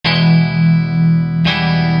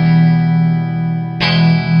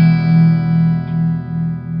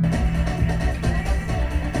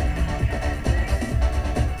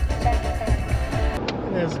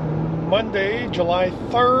July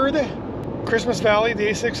 3rd. Christmas Valley, the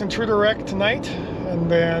A6 Intruder wreck tonight, and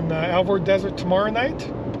then Alvord Desert tomorrow night,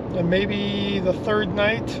 and maybe the third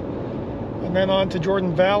night, and then on to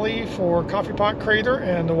Jordan Valley for Coffee Pot Crater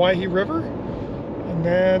and the Waihe River. And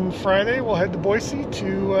then Friday we'll head to Boise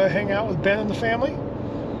to hang out with Ben and the family.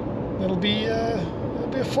 It'll be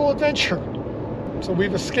a full adventure. So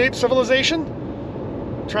we've escaped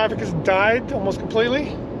civilization. Traffic has died almost completely.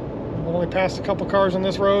 We've only passed a couple cars on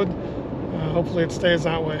this road. Hopefully it stays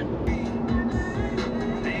that way.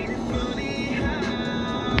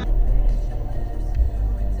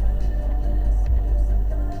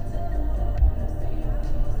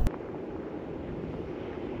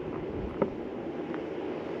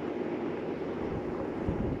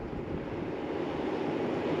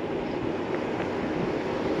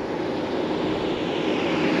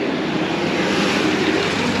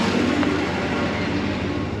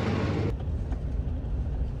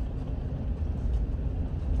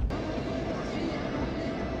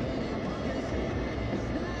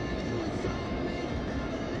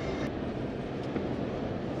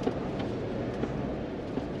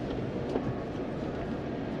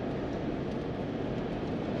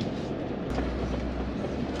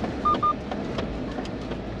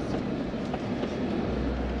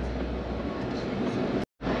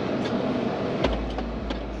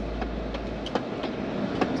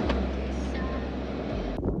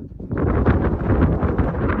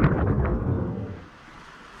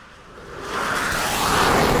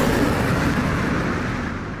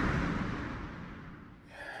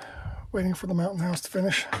 Waiting for the mountain house to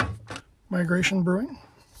finish. Migration Brewing.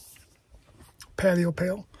 Patio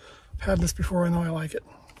pail. I've had this before, I know I like it.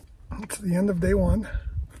 It's the end of day one.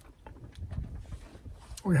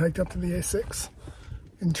 We hiked up to the A6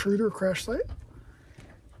 Intruder crash site.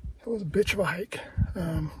 It was a bitch of a hike.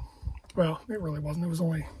 Well, it really wasn't. It was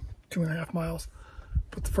only 2.5 miles.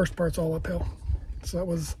 But the first part's all uphill. So that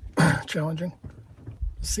was challenging.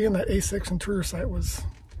 Seeing that A6 Intruder site was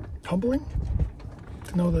humbling.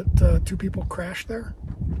 To know that 2 people crashed there,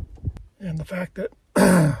 and the fact that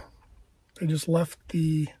they just left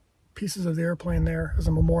the pieces of the airplane there as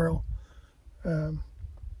a memorial,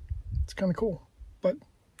 it's kind of cool, but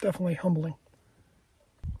definitely humbling.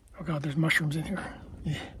 Oh god, there's mushrooms in here.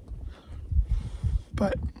 Yeah.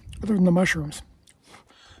 But other than the mushrooms,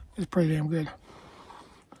 it's pretty damn good.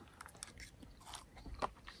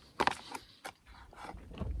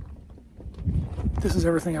 This is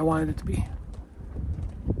everything I wanted it to be.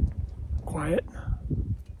 Quiet,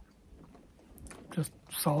 just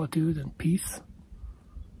solitude and peace.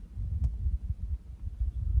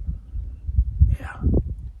 Yeah,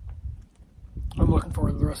 I'm looking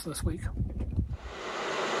forward to the rest of this week.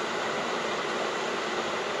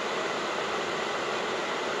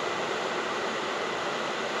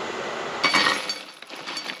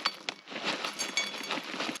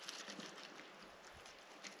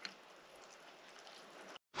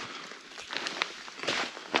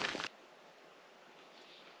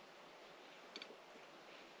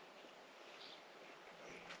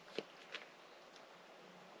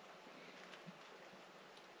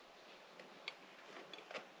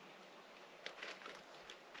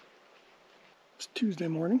 It's Tuesday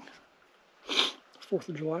morning, 4th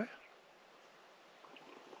of July.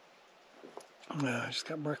 I just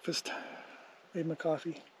got breakfast, made my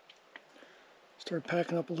coffee, started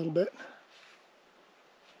packing up a little bit.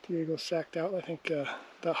 Diego's sacked out. I think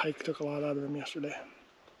that hike took a lot out of him yesterday.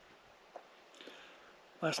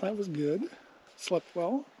 Last night was good, slept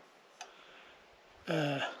well.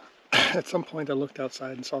 At some point I looked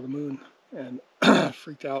outside and saw the moon and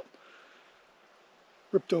freaked out.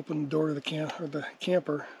 Ripped open the door of the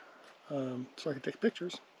camper so I could take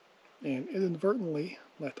pictures, and inadvertently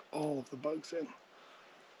let all of the bugs in.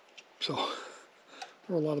 So there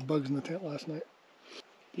were a lot of bugs in the tent last night.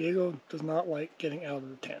 Diego does not like getting out of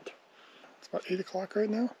the tent. It's about 8 o'clock right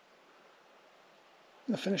now. I'm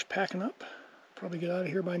gonna finish packing up, probably get out of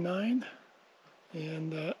here by 9,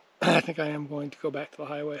 and I think I am going to go back to the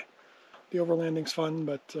highway. The overlanding's fun,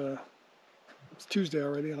 but it's Tuesday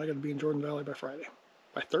already, and I got to be in Jordan Valley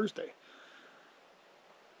by Thursday.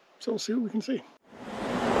 So we'll see what we can see.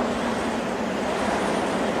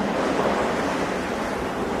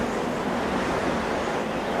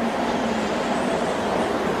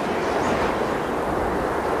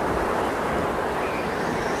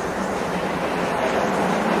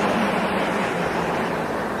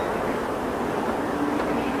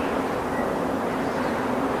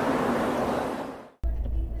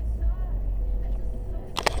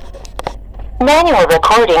 Manual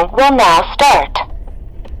recording will now start.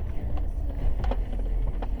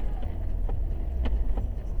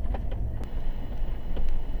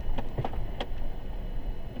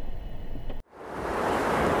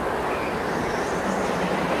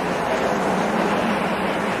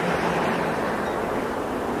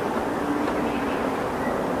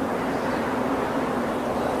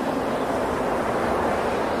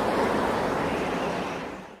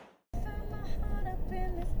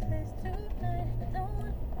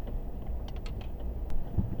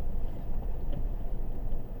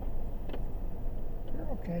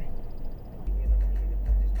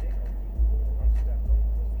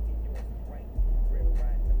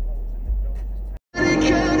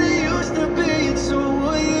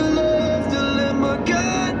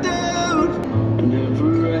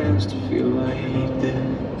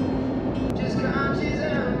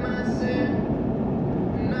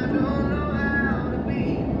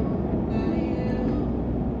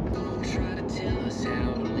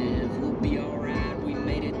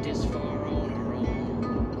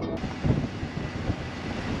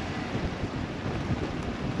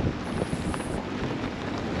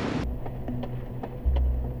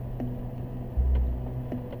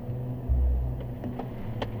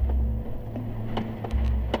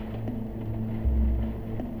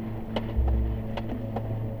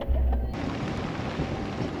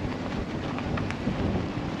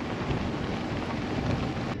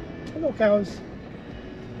 Hello, cows.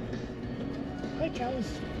 Hi,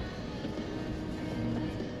 cows.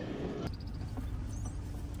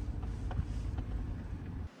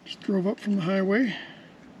 Just drove up from the highway.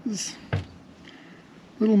 This is a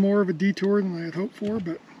little more of a detour than I had hoped for,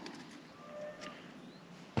 but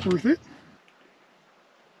worth it.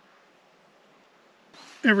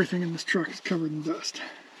 Everything in this truck is covered in dust.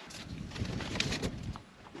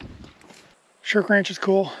 Succor Ranch is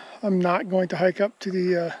cool. I'm not going to hike up to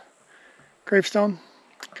the gravestone.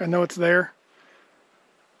 I know it's there.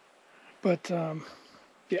 But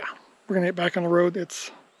yeah, we're gonna get back on the road.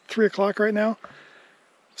 It's 3 o'clock right now. I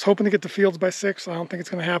was hoping to get to Fields by 6. I don't think it's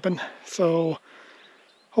gonna happen. So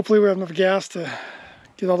hopefully we have enough gas to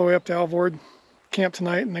get all the way up to Alvord, camp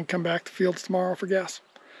tonight, and then come back to Fields tomorrow for gas.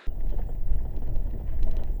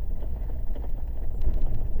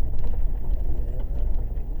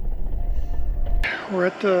 We're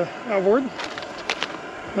at Alvord.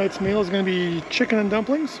 Tonight's meal is going to be chicken and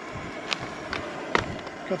dumplings.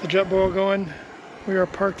 Got the jet boil going. We are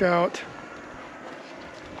parked out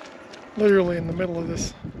literally in the middle of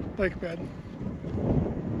this lake bed.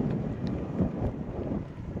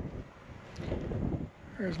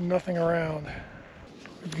 There's nothing around.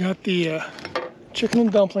 We've got the chicken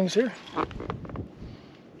and dumplings here.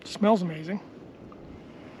 Smells amazing.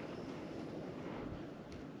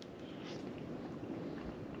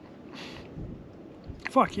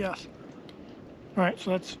 Fuck yes. Alright,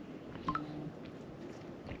 so that's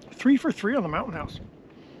 3 for 3 on the Mountain House.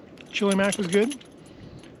 Chili mac was good.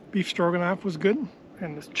 Beef stroganoff was good.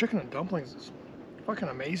 And this chicken and dumplings is fucking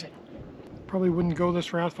amazing. Probably wouldn't go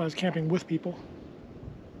this route if I was camping with people.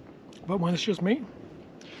 But when it's just me,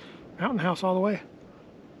 Mountain House all the way.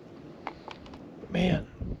 Man,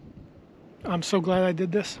 I'm so glad I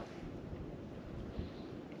did this.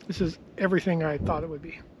 This is everything I thought it would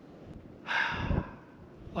be.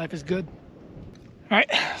 Life is good. Alright,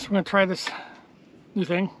 so we're going to try this new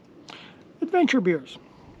thing. Adventure beers.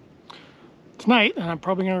 Tonight, and I'm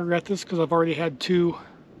probably going to regret this because I've already had 2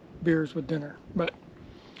 beers with dinner, but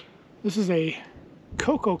this is a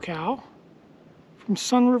Cocoa Cow from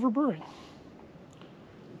Sun River Brewing.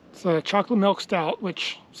 It's a chocolate milk stout,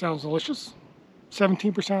 which sounds delicious.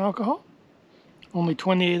 17% alcohol. Only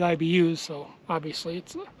 28 IBUs, so obviously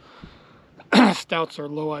it's stouts are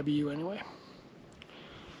low IBU anyway.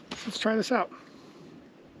 Let's try this out.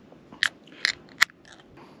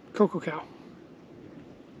 Cocoa Cow.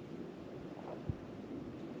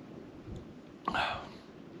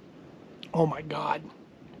 Oh my God.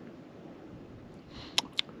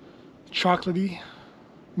 Chocolatey,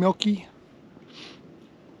 milky.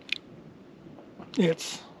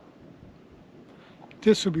 This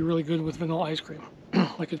would be really good with vanilla ice cream.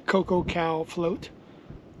 Like a Cocoa Cow float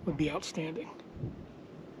would be outstanding.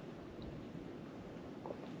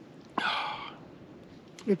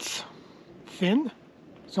 It's thin.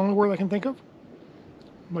 It's the only word I can think of.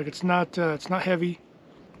 Like it's not heavy.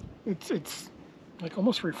 It's like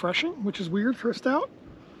almost refreshing, which is weird for a stout,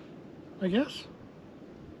 I guess.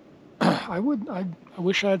 I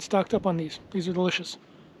wish I had stocked up on these. These are delicious.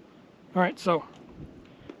 All right, so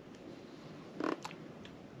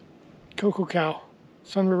Cocoa Cow,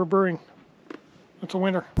 Sun River Brewing. That's a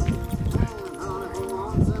winner.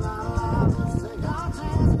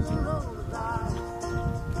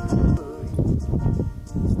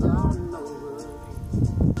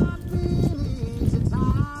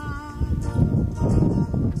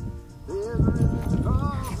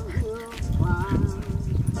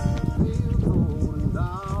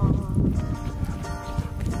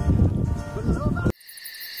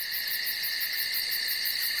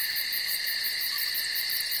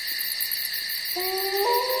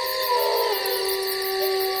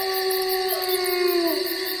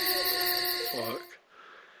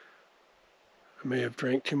 I may have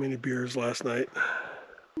drank too many beers last night.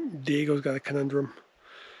 Diego's got a conundrum.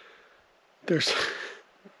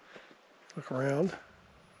 Look around.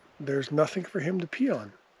 There's nothing for him to pee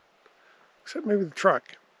on. Except maybe the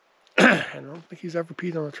truck. I don't think he's ever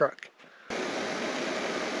peed on a truck.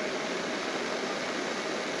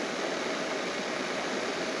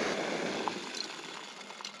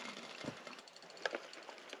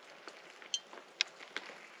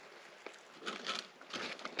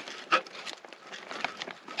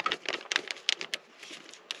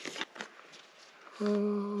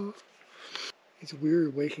 It's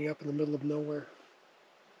weird waking up in the middle of nowhere.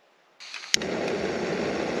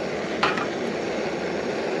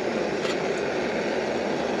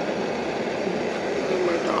 Oh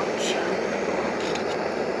my gosh.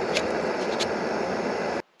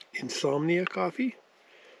 Insomnia coffee?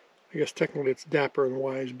 I guess technically it's Dapper and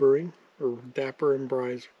Wise Brewing, or Dapper and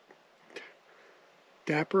Bry's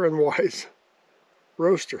Dapper and Wise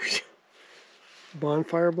Roasters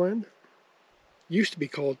Bonfire Blend. Used to be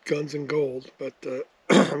called Guns and Gold, but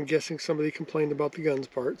I'm guessing somebody complained about the guns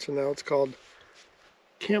part, so now it's called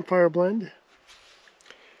Campfire Blend.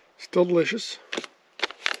 Still delicious.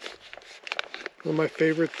 One of my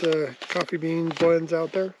favorite coffee bean blends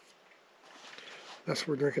out there. That's what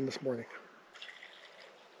we're drinking this morning.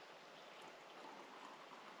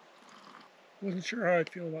 Wasn't sure how I'd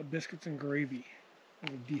feel about biscuits and gravy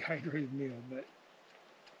as a dehydrated meal, but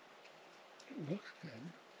it looks good.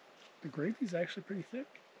 The gravy's actually pretty thick.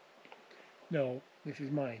 No, this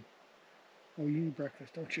is mine. Oh, you eat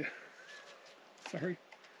breakfast, don't you? Sorry.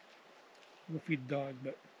 I'm gonna feed the dog,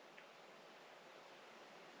 but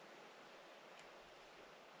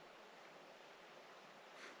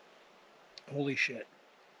holy shit.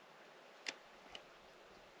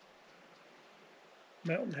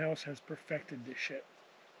 Mountain House has perfected this shit.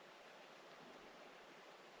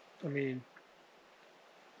 I mean,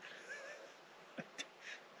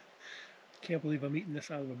 can't believe I'm eating this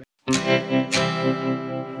out of a bag.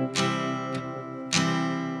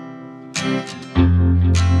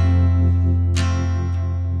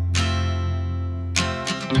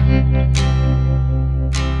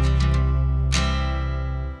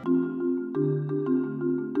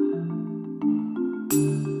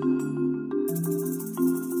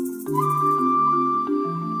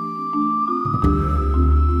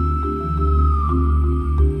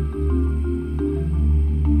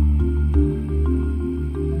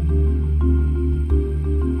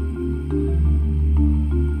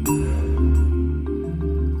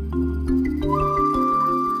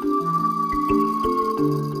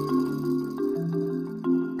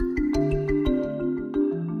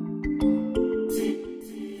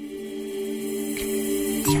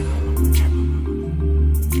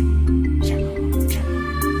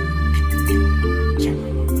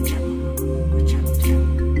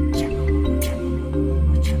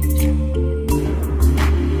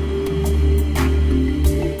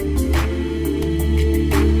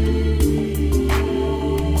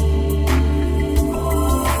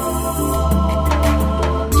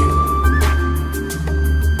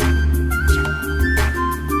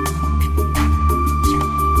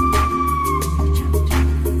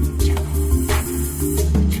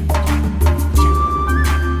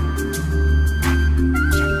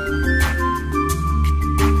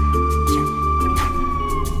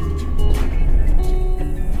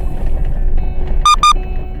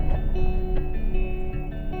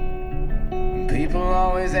 People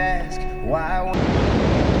always ask why.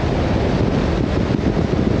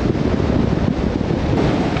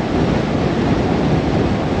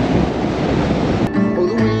 Oh,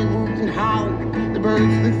 the wind whooped and howled, the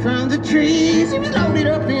birds flew from the trees. He was loaded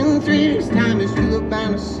up in 3 days' time, he's still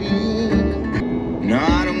bound to see. No,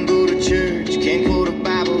 I don't go to church, can't quote a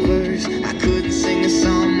Bible verse. I couldn't sing a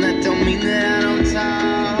song, that don't mean that I don't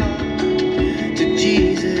talk to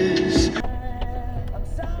Jesus. I'm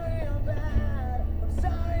sorry, I'm bad. I'm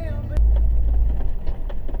sorry, I'm bad.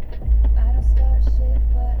 I don't start shit,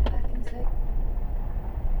 but I can take.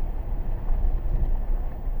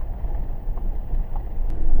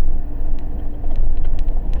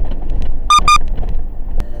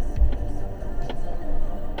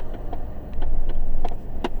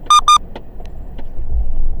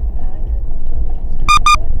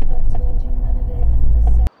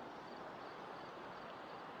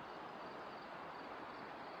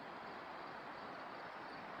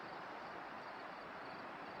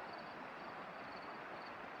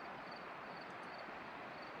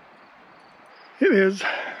 It is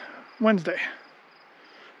Wednesday.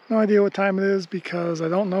 No idea what time it is because I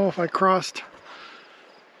don't know if I crossed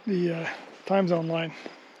the time zone line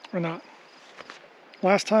or not.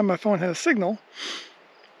 Last time my phone had a signal,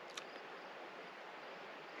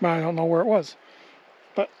 but I don't know where it was.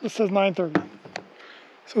 But it says 9:30.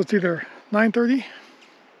 So it's either 9:30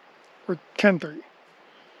 or 10:30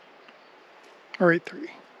 or 8:30.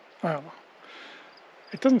 I don't know.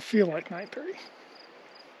 It doesn't feel like 9:30.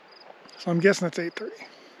 So I'm guessing it's 8:30.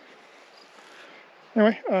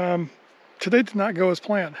 Anyway, today did not go as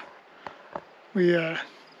planned. We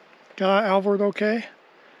got Alvord okay.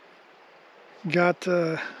 Got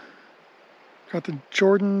the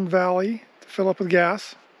Jordan Valley to fill up with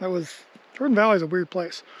gas. Jordan Valley is a weird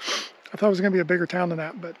place. I thought it was going to be a bigger town than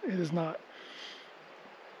that, but it is not.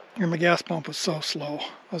 And my gas pump was so slow.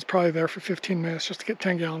 I was probably there for 15 minutes just to get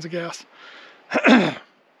 10 gallons of gas.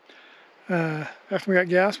 After we got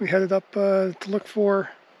gas, we headed up to look for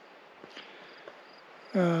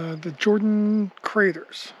the Jordan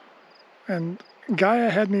craters. And Gaia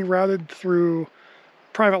had me routed through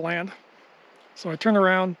private land. So I turned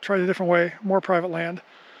around, tried a different way, more private land.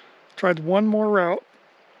 Tried one more route,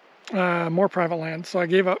 more private land. So I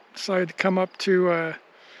gave up, decided to come up to,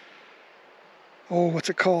 oh, what's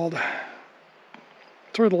it called?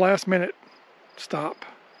 Sort of the last minute stop.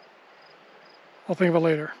 I'll think of it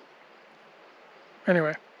later.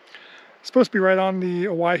 Anyway, it's supposed to be right on the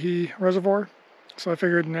Owyhee Reservoir. So I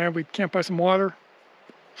figured, nah, we'd camp by some water,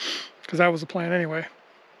 because that was the plan anyway.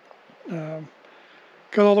 Got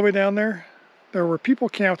all the way down there. There were people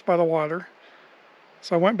camped by the water.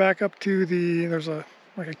 So I went back up to there's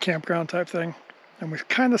like a campground type thing. And we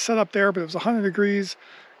kind of set up there, but it was 100 degrees.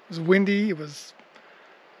 It was windy. It was,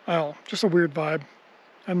 I don't know, just a weird vibe.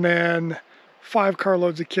 And then 5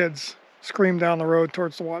 carloads of kids screamed down the road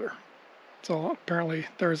towards the water. So apparently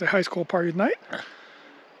there was a high school party tonight.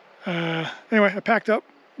 Anyway, I packed up,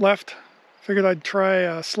 left. Figured I'd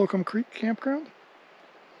try Succor Creek campground.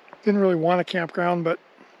 Didn't really want a campground, but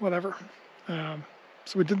whatever.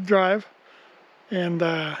 So we did the drive. And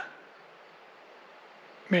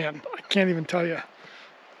man, I can't even tell you.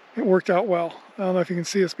 It worked out well. I don't know if you can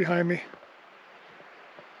see this behind me.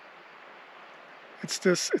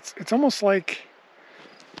 It's almost like,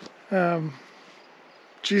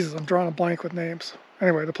 Jesus, I'm drawing a blank with names.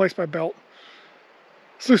 Anyway, the place by Belt.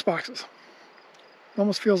 Sluice boxes. It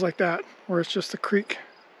almost feels like that, where it's just a creek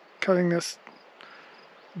cutting this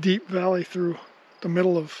deep valley through the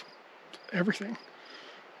middle of everything.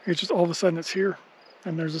 It's just all of a sudden it's here.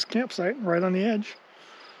 And there's this campsite right on the edge.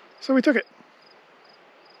 So we took it.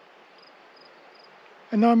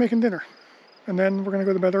 And now I'm making dinner. And then we're going to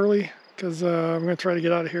go to bed early, because we're going to try to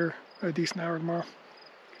get out of here at a decent hour tomorrow.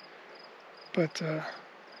 But yeah,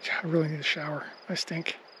 I really need a shower. I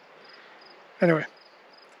stink. Anyway,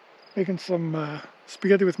 making some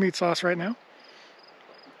spaghetti with meat sauce right now.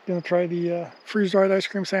 Gonna try the freeze-dried ice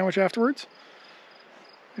cream sandwich afterwards.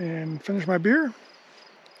 And finish my beer.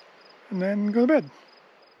 And then go to bed.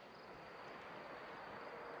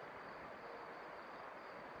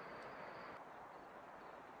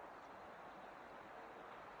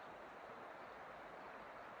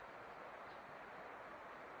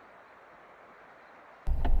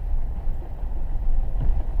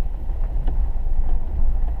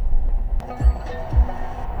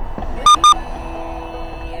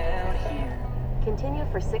 Continue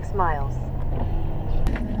for 6 miles.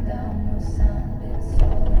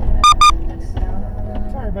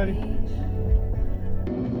 Sorry, buddy.